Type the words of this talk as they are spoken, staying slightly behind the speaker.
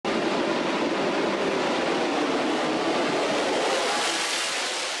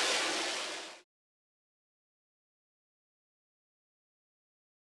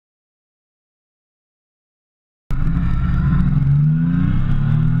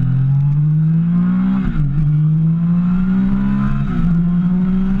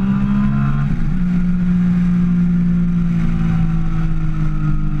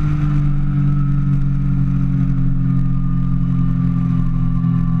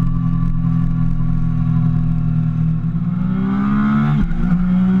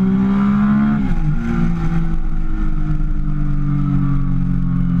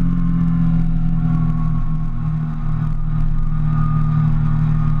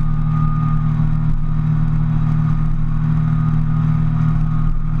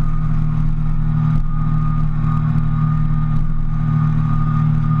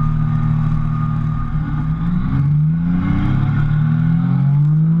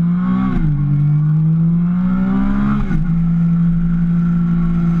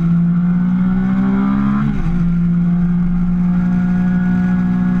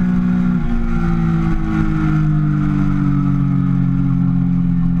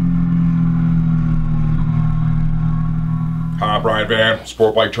Brian Van,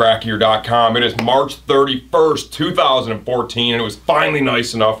 sportbiketrackgear.com. It is March 31st, 2014, and it was finally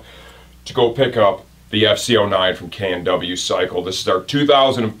nice enough to go pick up the FZ-09 from K&W Cycle. This is our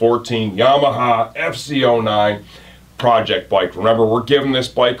 2014 Yamaha FZ-09 project bike. Remember, we're giving this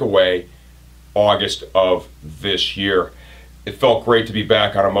bike away August of this year. It felt great to be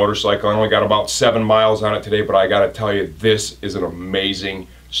back on a motorcycle. I only got about 7 miles on it today, but I gotta tell you, this is an amazing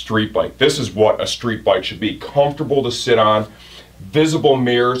street bike. This is what a street bike should be. Comfortable to sit on, visible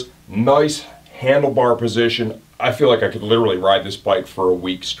mirrors, nice handlebar position. I feel like I could literally ride this bike for a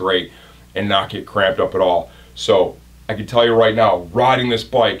week straight and not get cramped up at all. So I can tell you right now, riding this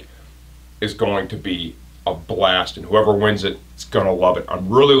bike is going to be a blast, and whoever wins it is gonna love it. I'm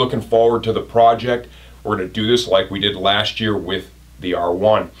really looking forward to the project. We're gonna do this like we did last year with the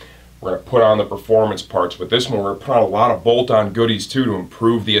R1. We're gonna put on the performance parts. With this one, we're gonna put on a lot of bolt-on goodies too to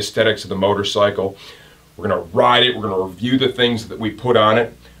improve the aesthetics of the motorcycle. We're gonna ride it, we're gonna review the things that we put on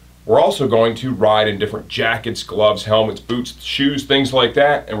it. We're also going to ride in different jackets, gloves, helmets, boots, shoes, things like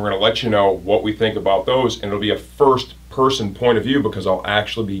that, and we're gonna let you know what we think about those, and it'll be a first-person point of view because I'll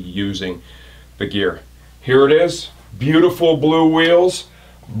actually be using the gear. Here it is, beautiful blue wheels,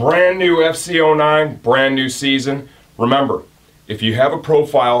 brand new FZ-09, brand new season. Remember, if you have a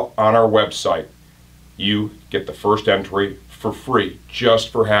profile on our website, you get the first entry for free just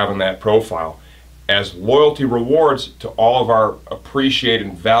for having that profile. As loyalty rewards to all of our appreciated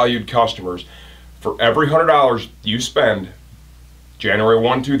and valued customers, for every $100 you spend January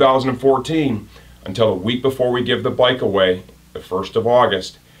 1, 2014 until the week before we give the bike away, the 1st of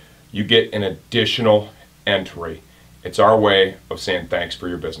August, you get an additional entry. It's our way of saying thanks for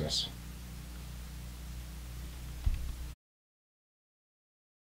your business.